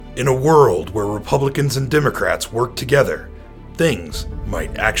In a world where Republicans and Democrats work together, things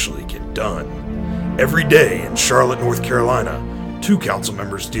might actually get done. Every day in Charlotte, North Carolina, 2 council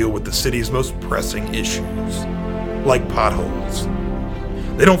members deal with the city's most pressing issues, like potholes.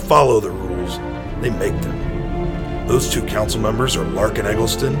 They don't follow the rules, they make them. Those 2 council members are Larkin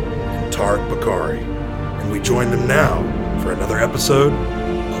Eggleston and Tarek Bakari, and we join them now for another episode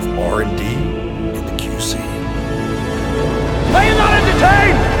of R&D in the QC. Are you not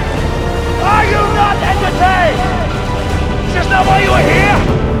entertained? Are you not entertained? Is this not why you are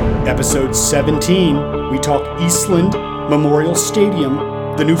here? Episode 17, we talk Eastland Memorial Stadium,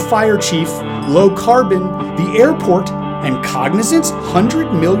 the new fire chief, low carbon, the airport, and Cognizant's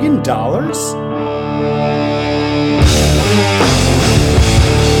 $100 million?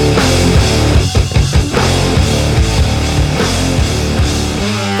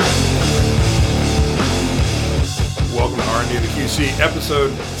 Welcome to R&D in the QC,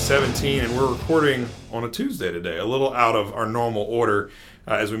 episode 17, and we're recording on a Tuesday today, a little out of our normal order.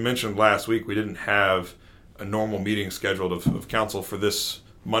 As we mentioned last week, we didn't have a normal meeting scheduled of council for this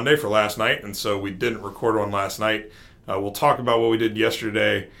Monday, for last night, and so we didn't record one last night. We'll talk about what we did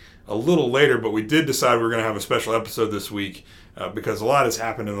yesterday a little later, but we did decide we were going to have a special episode this week because a lot has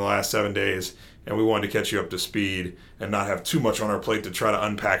happened in the last 7 days, and we wanted to catch you up to speed and not have too much on our plate to try to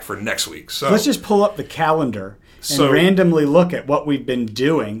unpack for next week. So let's just pull up the calendar and randomly look at what we've been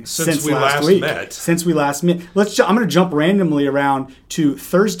doing since we last week. Since we last met. I'm going to jump randomly around to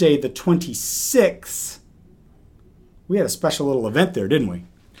Thursday the 26th. We had a special little event there, didn't we?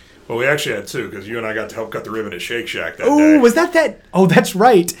 Well, we actually had 2 because you and I got to help cut the ribbon at Shake Shack that day. Oh, was that? Oh, that's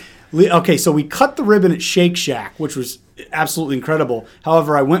right. Okay, so we cut the ribbon at Shake Shack, which was absolutely incredible.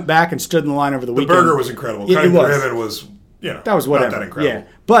 However, I went back and stood in the line over the weekend. The burger was incredible. Cutting the ribbon was, that was whatever. Not that incredible. Yeah,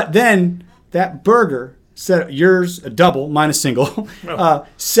 but then that burger, yours a double, mine a single,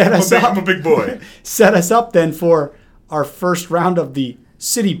 set us up. I'm a big boy. Set us up then for our first round of the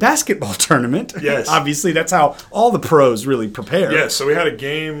city basketball tournament. Yes. Obviously, that's how all the pros really prepare. Yes, so we had a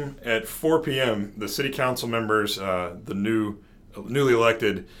game at 4 p.m. The city council members, the newly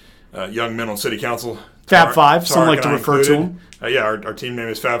elected young men on city council. Fab Five, some like to refer to them. Our team name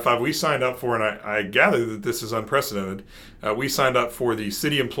is Fab Five. We signed up for, and I gather that this is unprecedented, we signed up for the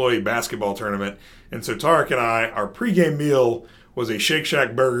city employee basketball tournament. And so Tarek and I, our pregame meal was a Shake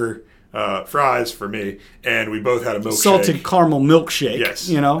Shack burger, fries for me, and we both had a milkshake. Salted caramel milkshake. Yes.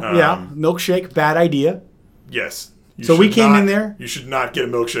 Milkshake, bad idea. Yes. So we came in there. You should not get a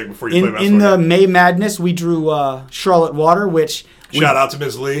milkshake before you play basketball. In the May Madness, we drew Charlotte Water, which... Shout out to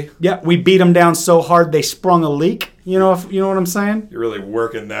Ms. Lee. Yeah, we beat them down so hard they sprung a leak. You know what I'm saying? You're really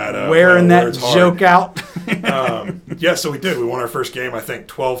working that wearing that joke out. So we did. We won our first game, I think,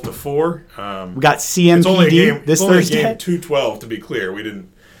 12-4. We got CMPD this Thursday. It's only a game 2-12, to be clear. We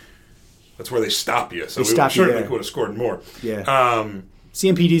didn't. That's where they stop you. So we certainly could have scored more. Yeah.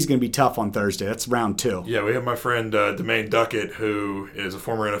 CMPD is going to be tough on Thursday. That's round 2. Yeah, we have my friend Demaine Duckett, who is a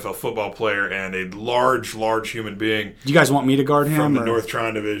former NFL football player and a large human being. Do you guys want me to guard him? From the North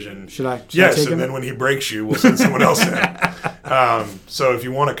Trine Division. Should I yes, take him? And then when he breaks you, we'll send someone else in. So if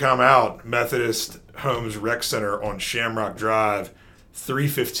you want to come out, Methodist Homes Rec Center on Shamrock Drive,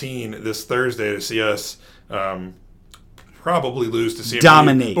 3:15 this Thursday to see us probably lose to CMPD.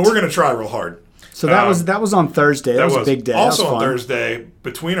 Dominate. But we're going to try real hard. So that was on Thursday. That was a big day. Also on Thursday,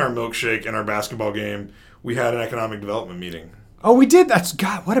 between our milkshake and our basketball game, we had an economic development meeting. Oh, we did.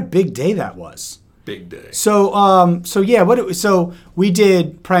 What a big day that was. Big day. So we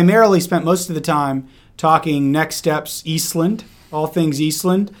did primarily spent most of the time talking next steps, Eastland, all things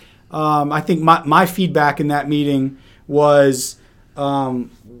Eastland. I think my feedback in that meeting was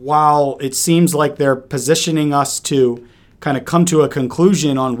while it seems like they're positioning us to kind of come to a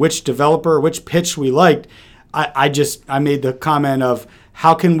conclusion on which developer, which pitch we liked, I made the comment of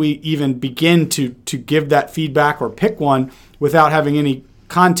how can we even begin to give that feedback or pick one without having any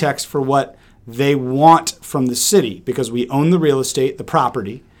context for what they want from the city, because we own the real estate, the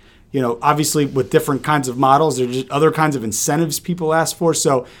property. Obviously with different kinds of models, there's just other kinds of incentives people ask for.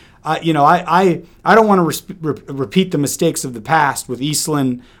 So, I don't want to repeat the mistakes of the past with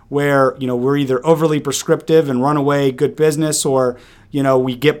Eastland, where we're either overly prescriptive and run away good business, or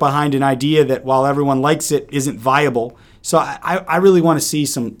we get behind an idea that while everyone likes it isn't viable. So I really want to see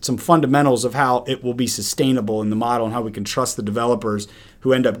some fundamentals of how it will be sustainable in the model and how we can trust the developers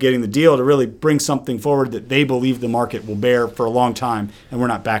who end up getting the deal to really bring something forward that they believe the market will bear for a long time, and we're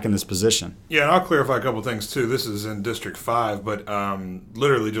not back in this position. Yeah, and I'll clarify a couple of things too. This is in District 5, but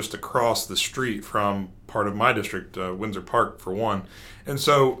literally just across the street from part of my district, Windsor Park for one. And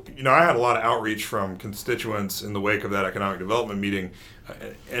so, I had a lot of outreach from constituents in the wake of that economic development meeting.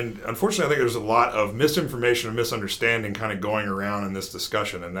 And unfortunately, I think there's a lot of misinformation and misunderstanding kind of going around in this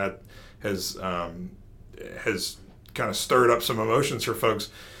discussion, and that has kind of stirred up some emotions for folks.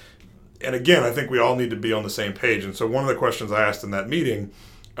 And again, I think we all need to be on the same page. And so one of the questions I asked in that meeting,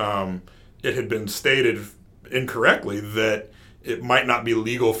 it had been stated incorrectly that it might not be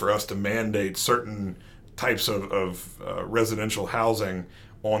legal for us to mandate certain types of residential housing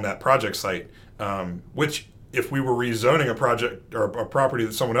on that project site, which if we were rezoning a project or a property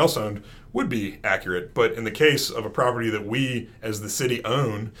that someone else owned would be accurate. But in the case of a property that we as the city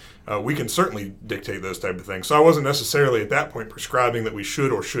own, we can certainly dictate those type of things. So I wasn't necessarily at that point prescribing that we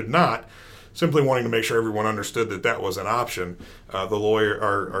should or should not, simply wanting to make sure everyone understood that that was an option. The lawyer,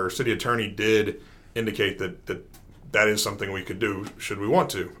 our city attorney, did indicate that is something we could do should we want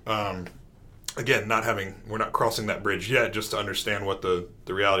to. Again, we're not crossing that bridge yet, just to understand what the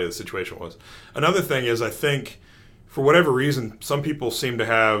reality of the situation was. Another thing is, I think, for whatever reason, some people seem to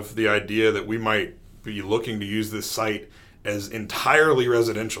have the idea that we might be looking to use this site as entirely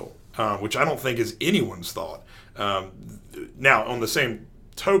residential, which I don't think is anyone's thought. Now, on the same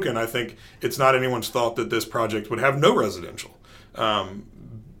token, I think it's not anyone's thought that this project would have no residential.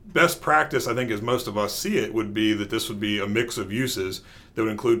 Best practice, I think, as most of us see it, would be that this would be a mix of uses that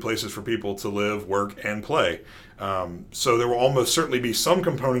would include places for people to live, work, and play. So there will almost certainly be some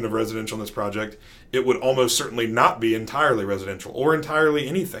component of residential in this project. It would almost certainly not be entirely residential or entirely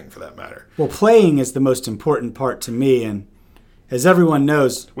anything for that matter. Well, playing is the most important part to me, and as everyone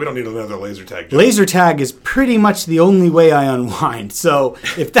knows, we don't need another laser tag joke. Laser tag is pretty much the only way I unwind. So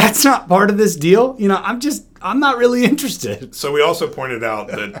if that's not part of this deal, I'm not really interested. So we also pointed out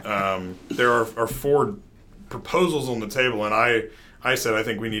that there are 4 proposals on the table, and I said I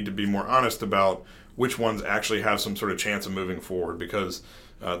think we need to be more honest about which ones actually have some sort of chance of moving forward, because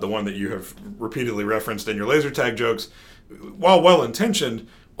the one that you have repeatedly referenced in your laser tag jokes, while well-intentioned,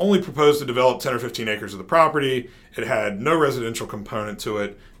 only proposed to develop 10 or 15 acres of the property. It had no residential component to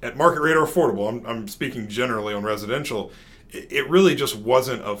it at market rate or affordable. I'm speaking generally on residential. It really just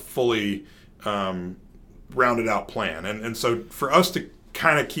wasn't a fully rounded out plan. And so for us to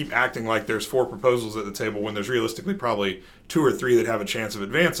kind of keep acting like there's 4 proposals at the table when there's realistically probably 2 or 3 that have a chance of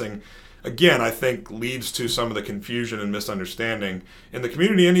advancing, again, I think leads to some of the confusion and misunderstanding in the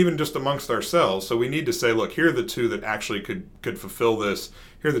community and even just amongst ourselves. So we need to say, look, here are the 2 that actually could fulfill this.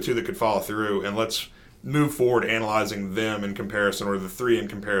 Here are the 2 that could follow through, and let's move forward analyzing them in comparison, or the 3 in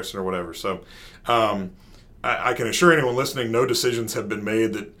comparison, or whatever. So I can assure anyone listening, no decisions have been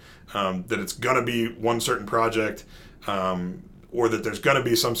made that it's going to be one certain project, or that there's going to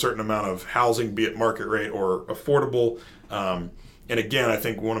be some certain amount of housing, be it market rate or affordable. And again, I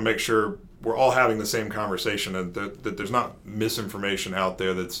think we want to make sure we're all having the same conversation, and that there's not misinformation out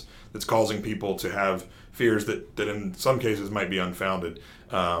there that's causing people to have fears that in some cases might be unfounded.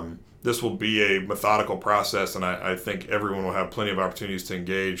 This will be a methodical process, and I think everyone will have plenty of opportunities to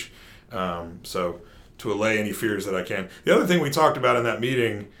engage. So to allay any fears that I can. The other thing we talked about in that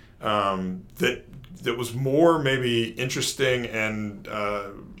meeting that was more maybe interesting and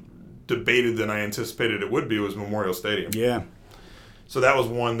debated than I anticipated it would be was Memorial Stadium. Yeah. So that was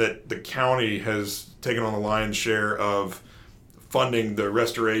one that the county has taken on the lion's share of funding the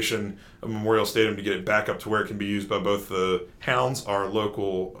restoration of Memorial Stadium to get it back up to where it can be used by both the Hounds, our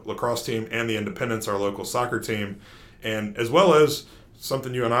local lacrosse team, and the Independents, our local soccer team, and as well as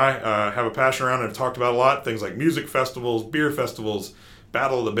something you and I have a passion around and have talked about a lot, things like music festivals, beer festivals,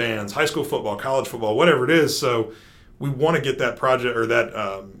 Battle of the Bands, high school football, college football, whatever it is. So we want to get that project or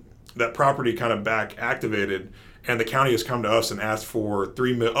that property kind of back activated, and the county has come to us and asked for up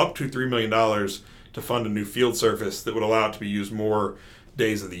to $3 million to fund a new field surface that would allow it to be used more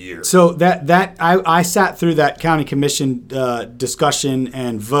days of the year. So I sat through that county commission discussion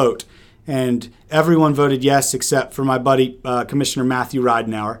and vote, and everyone voted yes except for my buddy Commissioner Matthew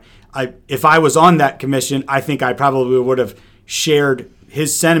Ridenour. If I was on that commission, I think I probably would have shared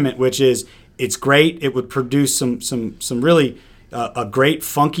his sentiment, which is it's great. It would produce some really a great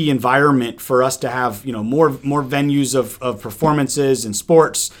funky environment for us to have more venues of performances and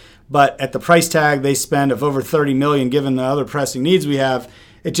sports. But at the price tag they spend of over $30 million, given the other pressing needs we have,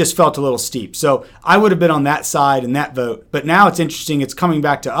 it just felt a little steep. So I would have been on that side in that vote. But now it's interesting. It's coming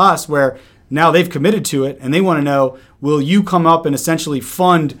back to us where now they've committed to it, and they want to know, will you come up and essentially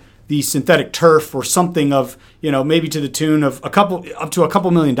fund the synthetic turf or something of, maybe to the tune of up to a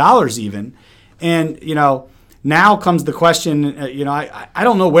couple $1 million even. And, now comes the question, I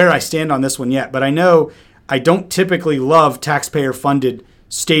don't know where I stand on this one yet, but I know I don't typically love taxpayer-funded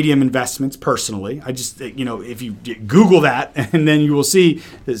stadium investments personally. I just, if you Google that, and then you will see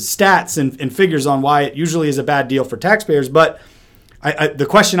the stats and figures on why it usually is a bad deal for taxpayers. But the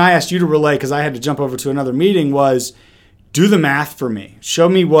question I asked you to relay, because I had to jump over to another meeting, was do the math for me. Show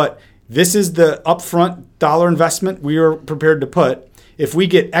me what this is the upfront dollar investment we are prepared to put. If we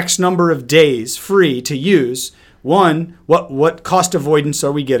get X number of days free to use, one, what cost avoidance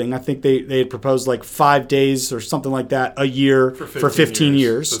are we getting? I think they had proposed like 5 days or something like that a year for 15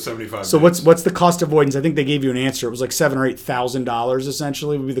 years. So 75 So days. what's the cost avoidance? I think they gave you an answer. It was like $7,000 or $8,000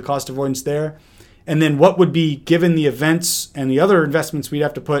 essentially would be the cost avoidance there. And then what would be, given the events and the other investments we'd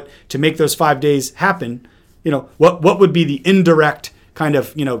have to put to make those 5 days happen, what would be the indirect kind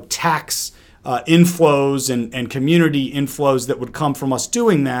of, tax inflows and community inflows that would come from us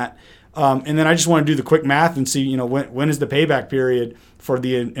doing that? And then I just want to do the quick math and see, when is the payback period for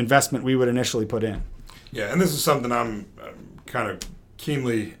the investment we would initially put in? Yeah, and this is something I'm kind of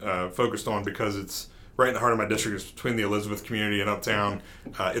keenly focused on because it's right in the heart of my district. It's between the Elizabeth community and Uptown.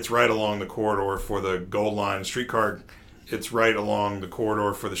 It's right along the corridor for the Gold Line streetcar. It's right along the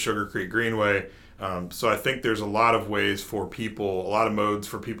corridor for the Sugar Creek Greenway. So I think there's a lot of ways for people, a lot of modes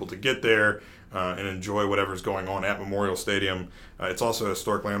for people to get there and enjoy whatever's going on at Memorial Stadium. It's also a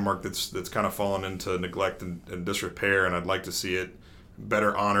historic landmark that's kind of fallen into neglect and disrepair, and I'd like to see it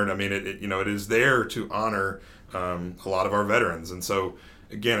better honored. I mean, it is there to honor a lot of our veterans, and so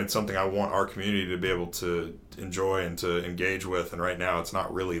again, it's something I want our community to be able to enjoy and to engage with, and right now it's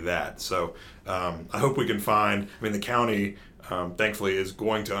not really that. So I hope we can find. I mean, the county, thankfully, is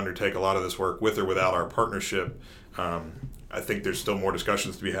going to undertake a lot of this work with or without our partnership. I think there's still more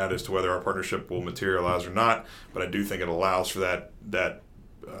discussions to be had as to whether our partnership will materialize or not, but I do think it allows for that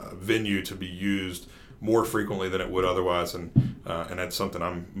venue to be used more frequently than it would otherwise, and that's something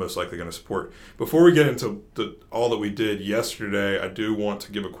I'm most likely going to support. Before we get into all that we did yesterday, I do want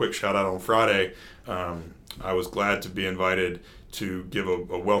to give a quick shout out on Friday. I was glad to be invited to give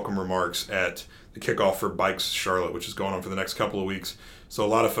a welcome remarks at the kickoff for Bikes Charlotte, which is going on for the next couple of weeks. So a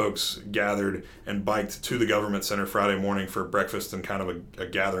lot of folks gathered and biked to the Government Center Friday morning for breakfast and kind of a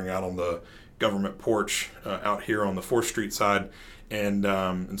gathering out on the government porch out here on the 4th Street side. And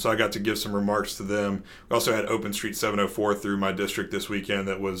so I got to give some remarks to them. We also had Open Street 704 through my district this weekend.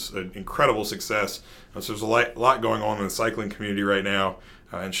 That was an incredible success. So there's a lot going on in the cycling community right now.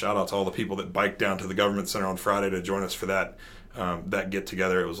 And shout out to all the people that biked down to the Government Center on Friday to join us for that get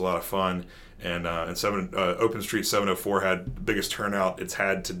together. It was a lot of fun. And Open Street 704 had the biggest turnout it's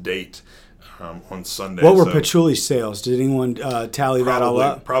had to date on Sunday. What were Pachuli's sales? Did anyone tally that all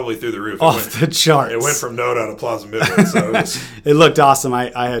up? Probably through the roof. Off the charts. It went from Noda to Plaza Midland. So it looked awesome.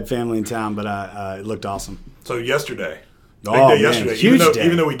 I had family in town, but it looked awesome. So yesterday, yesterday, huge day.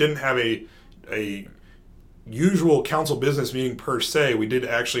 Even though we didn't have a usual council business meeting per se, we did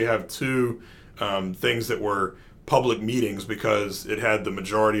actually have two things that were public meetings because it had the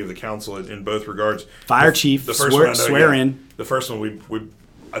majority of the council in both regards. Fire chief, the first one, swear in. The first one we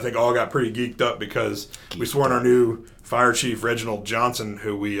I think all got pretty geeked up because we swore in our new fire chief, Reginald Johnson,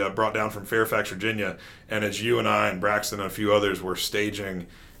 who we brought down from Fairfax, Virginia. And as you and I and Braxton and a few others were staging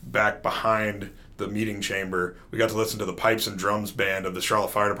back behind the meeting chamber, we got to listen to the pipes and drums band of the Charlotte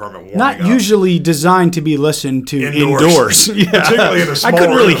Fire Department warming Not up. usually designed to be listened to indoors. Yeah. Particularly in a small I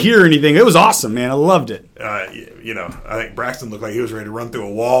couldn't really room. hear anything. It was awesome, man. I loved it. I think Braxton looked like he was ready to run through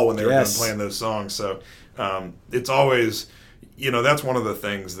a wall when they were done playing those songs. So it's always, that's one of the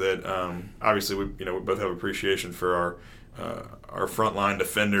things that obviously we both have appreciation for our frontline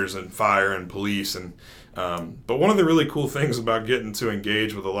defenders and fire and police, and but one of the really cool things about getting to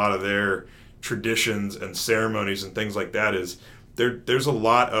engage with a lot of their traditions and ceremonies and things like that is there's a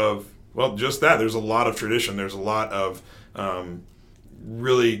lot of there's a lot of tradition. There's a lot of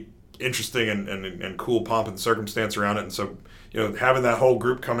really interesting and cool pomp and circumstance around it. And so, having that whole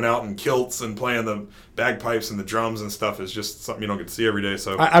group coming out in kilts and playing the bagpipes and the drums and stuff is just something you don't get to see every day.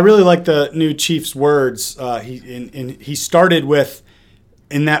 So I really like the new chief's words. He started with,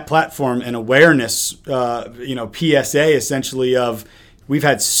 in that platform, an awareness, PSA essentially of, we've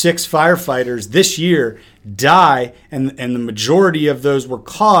had 6 firefighters this year die, and the majority of those were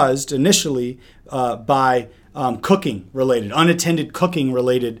caused initially by cooking-related, unattended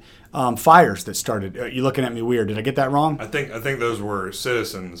cooking-related fires that started. You're looking at me weird. Did I get that wrong? I think those were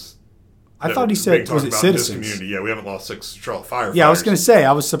citizens. I thought he said, was it citizens? Community. Yeah, we haven't lost 6 Charlotte firefighters. Yeah, I was going to say,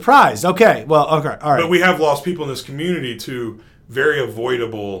 I was surprised. Okay, well, okay, all right. But we have lost people in this community to very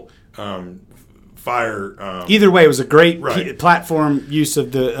avoidable fire. Either way, it was a great Right. platform use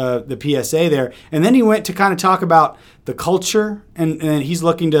of the PSA there. And then he went to kind of talk about the culture, and he's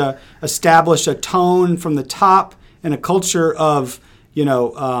looking to establish a tone from the top and a culture of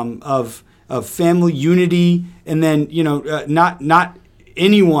of family unity, and then not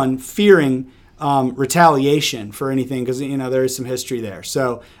anyone fearing retaliation for anything, because there is some history there.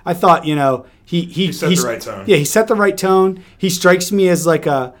 So I thought he set the right tone. Yeah, he set the right tone. He strikes me as like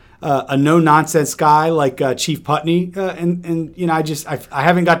a no nonsense guy, like Chief Putney, and I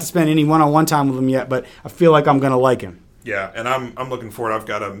haven't got to spend any one-on-one time with him yet, but I feel like I'm going to like him. Yeah, and I'm looking forward. I've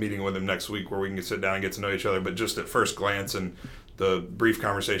got a meeting with him next week where we can sit down and get to know each other. But just at first glance and the brief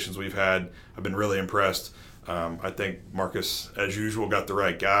conversations we've had, I've been really impressed. I think Marcus, as usual, got the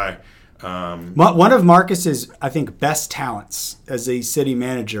right guy. One of Marcus's, I think, best talents as a city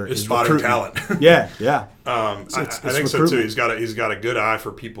manager is spotting recruitment. talent. Yeah. I think so too. He's got a good eye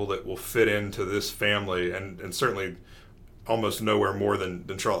for people that will fit into this family, and certainly almost nowhere more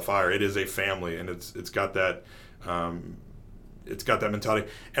than Charlotte Fire. It is a family, and it's got that. It's got that mentality,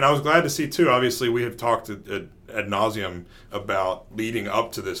 and I was glad to see too. Obviously, we have talked ad nauseum about leading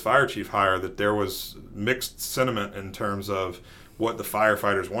up to this fire chief hire that there was mixed sentiment in terms of what the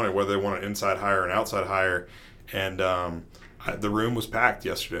firefighters wanted, whether they wanted an inside hire or an outside hire, and the room was packed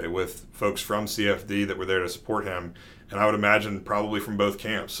yesterday with folks from CFD that were there to support him, and I would imagine probably from both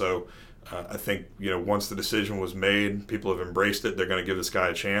camps. So I think once the decision was made, people have embraced it. They're going to give this guy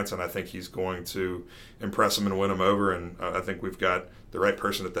a chance, and I think he's going to impress them and win them over. And I think we've got the right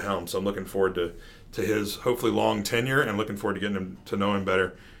person at the helm. So I'm looking forward to his hopefully long tenure, and looking forward to getting him to know him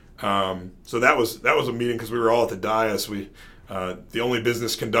better. So that was a meeting because we were all at the dais. The only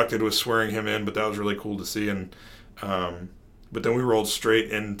business conducted was swearing him in, but that was really cool to see. And but then we rolled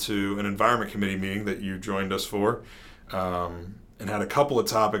straight into an environment committee meeting that you joined us for. And had a couple of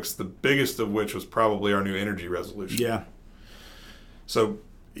topics, the biggest of which was probably our new energy resolution. Yeah. So,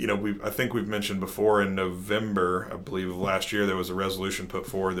 I think we've mentioned before in November, I believe, of last year, there was a resolution put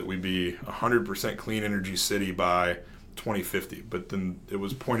forward that we'd be 100% clean energy city by 2050. But then it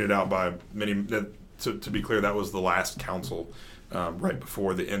was pointed out by many, to be clear, that was the last council right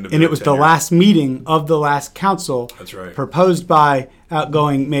before the end of and it was tenure. The last meeting of the last council. That's right. Proposed by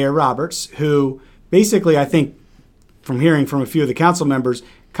outgoing Mayor Roberts, who basically, I think, from hearing from a few of the council members,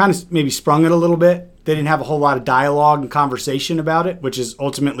 kind of maybe sprung it a little bit. They didn't have a whole lot of dialogue and conversation about it, which is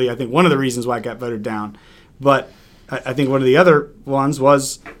ultimately, I think, one of the reasons why it got voted down. But I think one of the other ones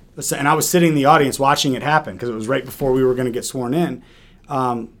was, and I was sitting in the audience watching it happen because it was right before we were going to get sworn in.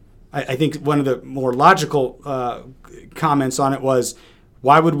 I think one of the more logical comments on it was,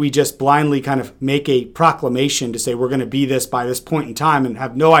 why would we just blindly kind of make a proclamation to say we're going to be this by this point in time and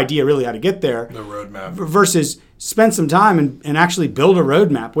have no idea really how to get there? The roadmap. Versus spend some time and actually build a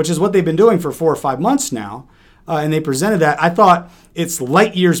roadmap, which is what they've been doing for 4 or 5 months now. And they presented that. I thought it's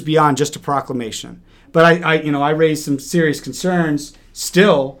light years beyond just a proclamation. But I raised some serious concerns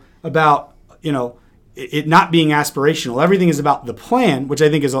still about, it not being aspirational. Everything is about the plan, which I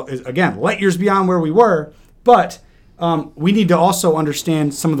think is again, light years beyond where we were. But we need to also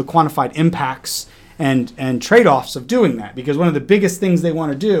understand some of the quantified impacts and trade-offs of doing that, because one of the biggest things they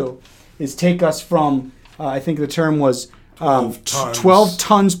want to do is take us from, I think the term was 12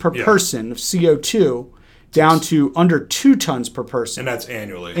 tons per person of CO2 down to under 2 tons per person. And that's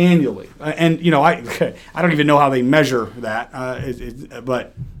annually. I don't even know how they measure that,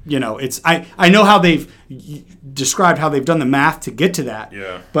 but I know how they've described how they've done the math to get to that.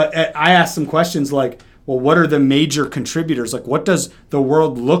 Yeah. But I asked some questions like, well, what are the major contributors? Like, what does the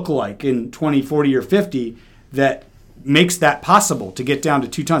world look like in 20, 40, or 50 that makes that possible to get down to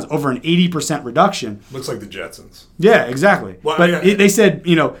 2 tons, over an 80% reduction? Looks like the Jetsons. Yeah, exactly. Well, but they said,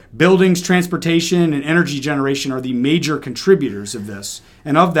 buildings, transportation, and energy generation are the major contributors of this.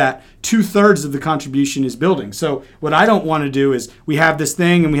 And of that, 2/3 of the contribution is buildings. So what I don't want to do is we have this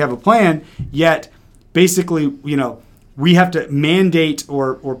thing and we have a plan, yet basically, we have to mandate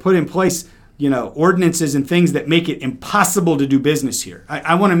or put in place ordinances and things that make it impossible to do business here.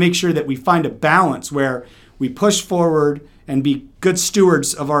 I want to make sure that we find a balance where we push forward and be good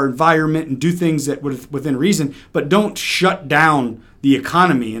stewards of our environment and do things that within reason, but don't shut down the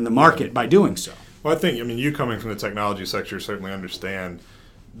economy and the market by doing so. Well, I think, you coming from the technology sector certainly understand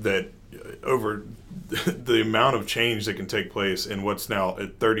that over the amount of change that can take place in what's now a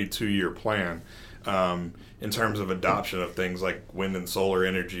 32-year plan in terms of adoption of things like wind and solar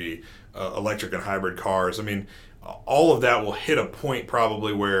energy, electric and hybrid cars. All of that will hit a point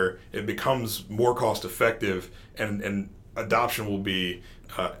probably where it becomes more cost effective and adoption will be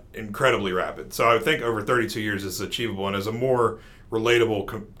incredibly rapid. So I think over 32 years it's achievable. And as a more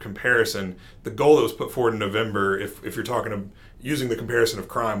relatable comparison. The goal that was put forward in November, if you're talking of using the comparison of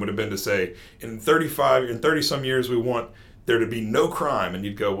crime, would have been to say in 30 some years we want there to be no crime, and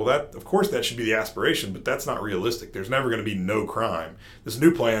you'd go, well, that of course that should be the aspiration, but that's not realistic. There's never going to be no crime. This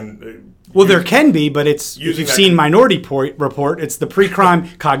new plan. Well, there can be, but it's if you've seen Minority Report, it's the pre-crime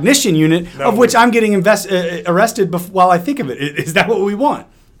cognition unit of which I'm getting arrested while I think of it. Is that what we want?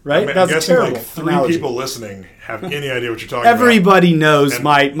 Right? I mean, That's I'm guessing terrible. like 3 people listening have any idea what you're talking Everybody knows And-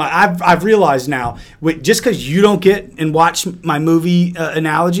 I've realized now, just because you don't get and watch my movie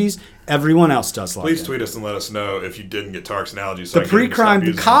analogies, everyone else does like Please it. tweet us and let us know if you didn't get Tark's analogies. So The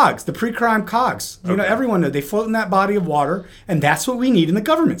pre-crime cogs. You know, Okay. everyone knows. They float in that body of water, and that's what we need in the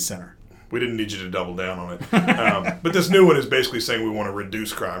government center. We didn't need you to double down on it. But this new one is basically saying we want to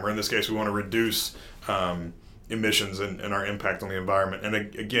reduce crime, or in this case, we want to reduce emissions and our impact on the environment. And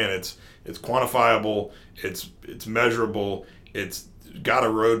again, it's quantifiable, it's measurable, it's got a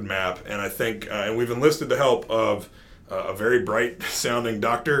roadmap, and I think, and we've enlisted the help of a very bright sounding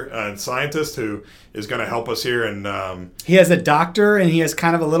doctor and scientist who is going to help us here. And He has a doctor, and he has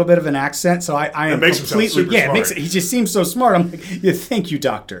kind of a little bit of an accent, so I am makes him sound completely super smart. He just seems so smart. I'm like, yeah, thank you,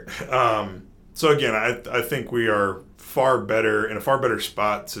 doctor. So again, I think we are in a far better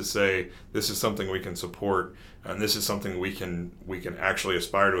spot to say this is something we can support, and this is something we can actually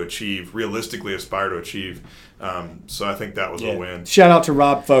aspire to achieve, realistically aspire to achieve. So I think that was a win. Shout out to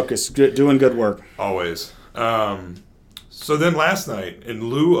Rob Focus, doing good work. Always. So then last night, in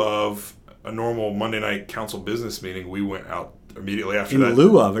lieu of a normal Monday night council business meeting, we went out immediately after that. In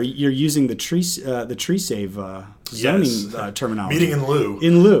lieu of, you're using the tree save zoning terminology. Meeting in lieu.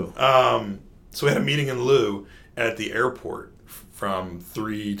 In lieu. So we had a meeting in lieu at the airport from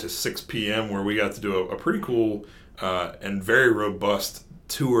 3 to 6 p.m. where we got to do a pretty cool and very robust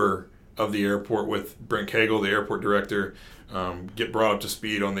tour of the airport with Brent Cagle, the airport director, get brought up to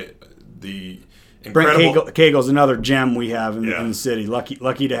speed on the incredible... Brent Cagle's another gem we have in the city.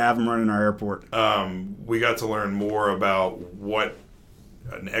 Lucky to have him running our airport. We got to learn more about what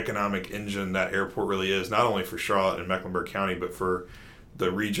an economic engine that airport really is, not only for Charlotte and Mecklenburg County, but for the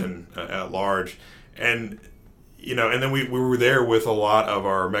region at large. And and then we were there with a lot of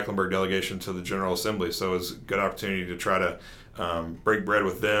our Mecklenburg delegation to the General Assembly, so it was a good opportunity to try to break bread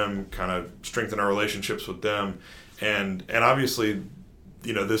with them, kind of strengthen our relationships with them, and obviously,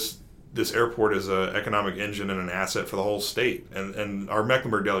 this airport is an economic engine and an asset for the whole state, and our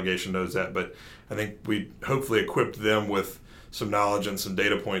Mecklenburg delegation knows that, but I think we hopefully equipped them with some knowledge and some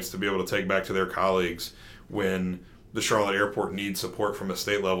data points to be able to take back to their colleagues when the Charlotte airport needs support from a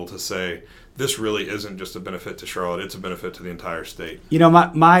state level to say, this really isn't just a benefit to Charlotte, it's a benefit to the entire state.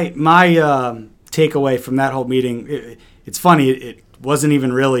 My takeaway from that whole meeting, it's funny, it wasn't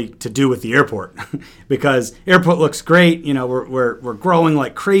even really to do with the airport because airport looks great. We're growing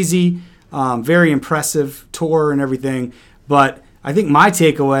like crazy, very impressive tour and everything. But I think my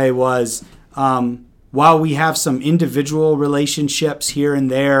takeaway was while we have some individual relationships here and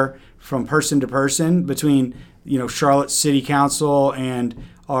there from person to person between Charlotte City Council and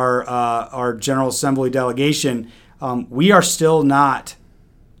our General Assembly delegation, we are still not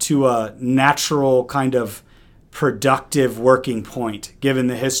to a natural kind of productive working point, given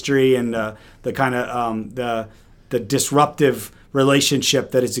the history and the kind of the disruptive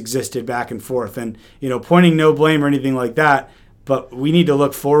relationship that has existed back and forth. And pointing no blame or anything like that, but we need to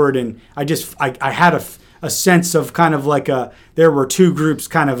look forward. And I had a sense of kind of like there were two groups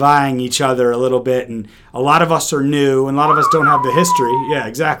kind of eyeing each other a little bit, and a lot of us are new and a lot of us don't have the history. Yeah,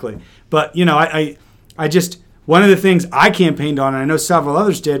 exactly. But I just, one of the things I campaigned on, and I know several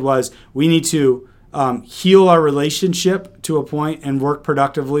others did, was we need to heal our relationship to a point and work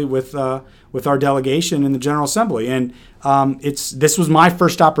productively with our delegation in the General Assembly. And this was my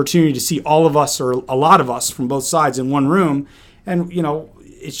first opportunity to see all of us, or a lot of us from both sides, in one room. And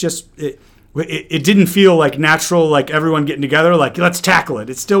it's just it didn't feel like natural, like everyone getting together, like let's tackle it.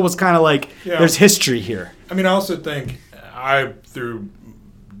 It still was kind of like there's history here. I mean, I also think through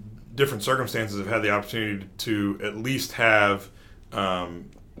different circumstances, have had the opportunity to at least have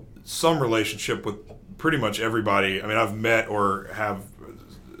some relationship with pretty much everybody. I mean, I've met or have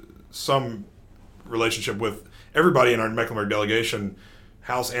some relationship with everybody in our Mecklenburg delegation,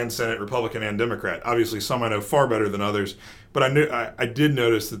 House and Senate, Republican and Democrat. Obviously, some I know far better than others, but I did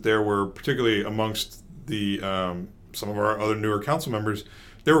notice that there were, particularly amongst the some of our other newer council members,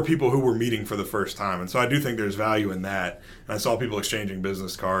 there were people who were meeting for the first time, and so I do think there's value in that. And I saw people exchanging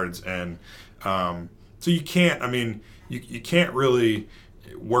business cards, and so you can't. I mean, you can't really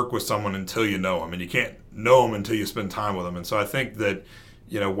work with someone until you know them, and you can't know them until you spend time with them. And so I think that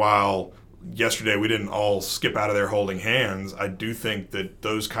while yesterday we didn't all skip out of there holding hands, I do think that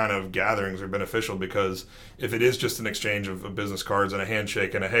those kind of gatherings are beneficial, because if it is just an exchange of business cards and a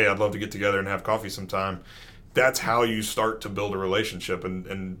handshake and a, hey, I'd love to get together and have coffee sometime, that's how you start to build a relationship.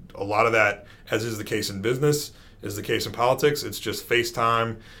 And a lot of that, as is the case in business, is the case in politics. It's just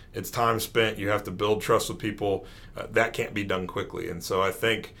FaceTime. It's time spent. You have to build trust with people. That can't be done quickly. And so I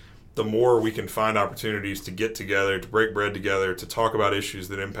think the more we can find opportunities to get together, to break bread together, to talk about issues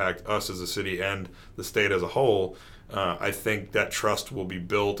that impact us as a city and the state as a whole, I think that trust will be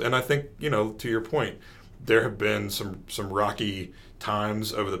built. And I think, to your point, there have been some rocky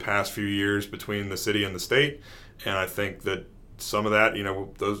times over the past few years between the city and the state. And I think that some of that,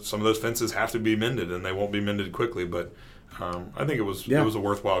 some of those fences have to be mended, and they won't be mended quickly. But I think it was a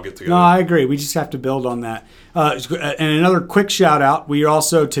worthwhile get together. No, I agree. We just have to build on that. And another quick shout out. We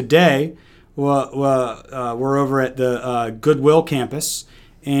also today we're over at the Goodwill campus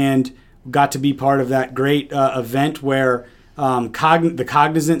and got to be part of that great event where the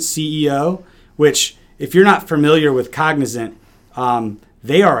Cognizant CEO, which if you're not familiar with Cognizant,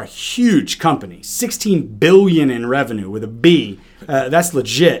 they are a huge company, $16 billion in revenue with a B. That's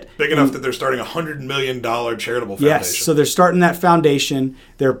legit. Big enough that they're starting a $100 million charitable foundation. Yes, so they're starting that foundation.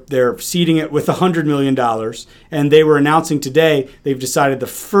 They're seeding it with $100 million, and they were announcing today they've decided the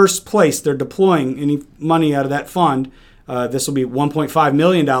first place they're deploying any money out of that fund, this will be $1.5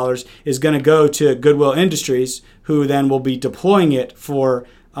 million, is going to go to Goodwill Industries, who then will be deploying it for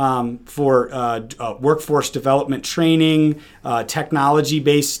workforce development training,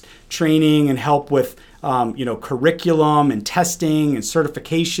 technology-based training, and help with curriculum and testing and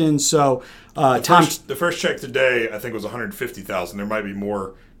certification. So the first check today, I think, was $150,000. There might be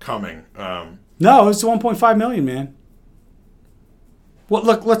more coming. No, it's $1.5 million, man. Well,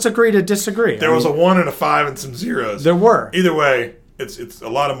 look, let's agree to disagree. There was a 1 and a 5 and some zeros. There were. Either way, it's a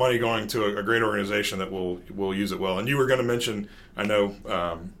lot of money going to a great organization that will use it well. And you were going to mention, I know,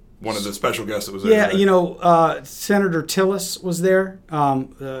 one of the special guests that was there. Yeah, Senator Tillis was there.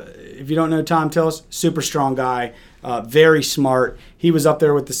 If you don't know Tom Tillis, super strong guy, very smart. He was up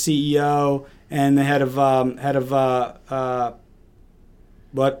there with the CEO and the head of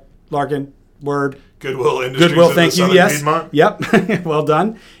Larkin? Word. Goodwill Industries. Goodwill, thank you. Yes. Piedmont. Yep. Well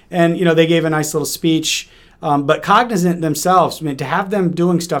done. And they gave a nice little speech. But Cognizant themselves, to have them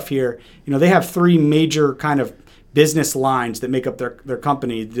doing stuff here, they have 3 major kind of business lines that make up their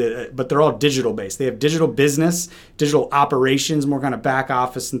company, but they're all digital based. They have digital business, digital operations, more kind of back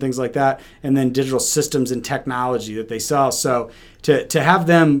office and things like that, and then digital systems and technology that they sell. So to have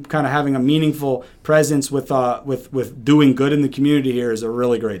them kind of having a meaningful presence with doing good in the community here is a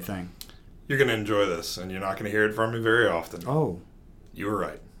really great thing. You're going to enjoy this, and you're not going to hear it from me very often. Oh. You were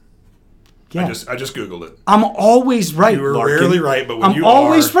right. Yeah. I just Googled it. I'm always right, You were Larkin. rarely right, but when I'm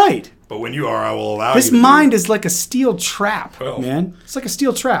always right. But when you are, I will allow This you to. mind is like a steel trap, Well. man. It's like a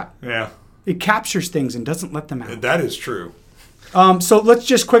steel trap. Yeah. It captures things and doesn't let them out. That is true. So let's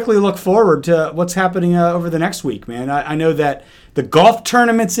just quickly look forward to what's happening over the next week, man. I know that the golf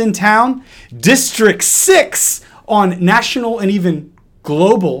tournament's in town. District 6 on national and even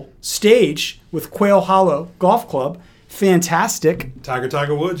global stage with Quail Hollow Golf Club. Fantastic.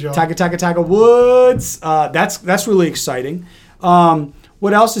 Tiger Woods, y'all. Tiger Woods. That's really exciting.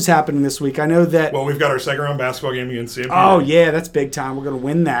 What else is happening this week? I know that... Well, we've got our second round basketball game against CMP. Oh, yeah, that's big time. We're going to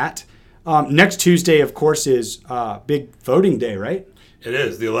win that. Next Tuesday, of course, is big voting day, right? It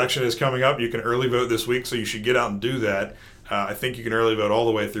is. The election is coming up. You can early vote this week, so you should get out and do that. I think you can early vote all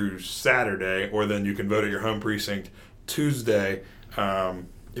the way through Saturday, or then you can vote at your home precinct Tuesday.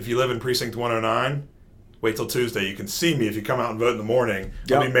 If you live in Precinct 109, wait till Tuesday. You can see me if you come out and vote in the morning.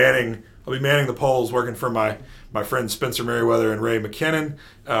 Yep. I'll be manning the polls, working for my friends Spencer Merriweather and Ray McKinnon.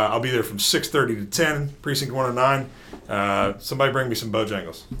 I'll be there from 6:30 to 10, Precinct 109. Somebody bring me some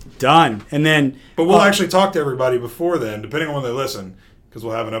Bojangles. Done. And then... But we'll actually talk to everybody before then, depending on when they listen, because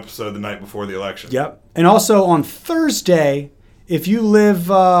we'll have an episode the night bore the election. Yep. And also on Thursday, if you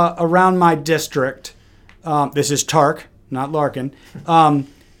live around my district, this is Tark, not Larkin,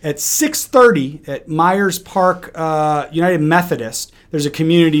 at 6:30 at Myers Park United Methodist, there's a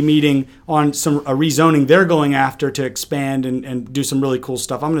community meeting on a rezoning they're going after to expand and do some really cool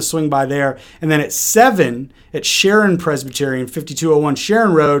stuff. I'm going to swing by there. And then at 7 at Sharon Presbyterian, 5201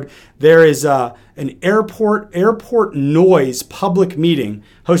 Sharon Road, there is an airport noise public meeting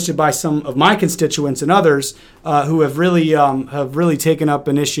hosted by some of my constituents and others who have really taken up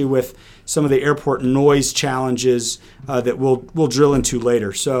an issue with some of the airport noise challenges that we'll drill into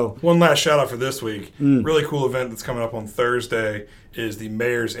later. So one last shout out for this week. Really cool event that's coming up on Thursday is the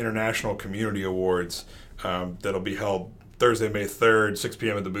Mayor's International Community Awards that'll be held Thursday, May 3rd, 6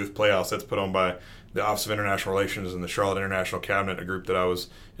 p.m. at the Booth Playhouse. That's put on by the Office of International Relations and the Charlotte International Cabinet, a group that I was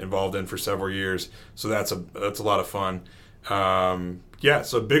involved in for several years. So that's a lot of fun.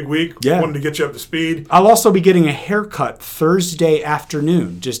 So big week. Yeah. Wanted to get you up to speed. I'll also be getting a haircut Thursday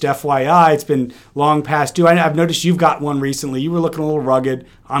afternoon. Just FYI, it's been long past due. I've noticed you've got one recently. You were looking a little rugged.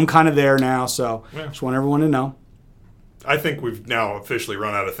 I'm kind of there now, so just want everyone to know. I think we've now officially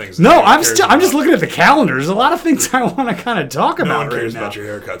run out of things. No, I'm just looking at the calendar. There's a lot of things I want to kind of talk about. No one cares right now. about your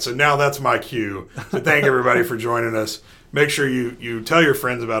haircut. So now that's my cue to thank everybody for joining us. Make sure you tell your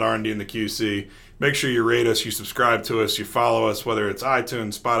friends about R&D and the QC. Make sure you rate us, you subscribe to us, you follow us, whether it's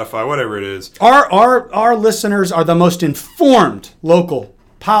iTunes, Spotify, whatever it is. Our listeners are the most informed, local,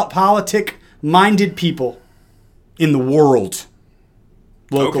 politic-minded people in the world.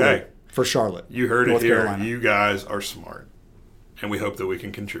 Locally. Okay. For Charlotte. You heard North it here. Carolina. You guys are smart. And we hope that we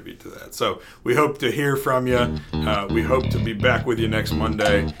can contribute to that. So we hope to hear from you. We hope to be back with you next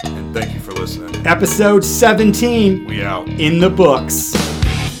Monday. And thank you for listening. Episode 17. We out. In the books.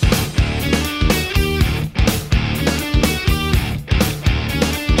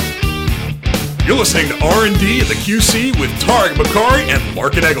 You're listening to R&D and the QC with Tarek Bakari and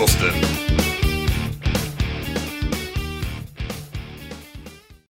Larkin Eggleston.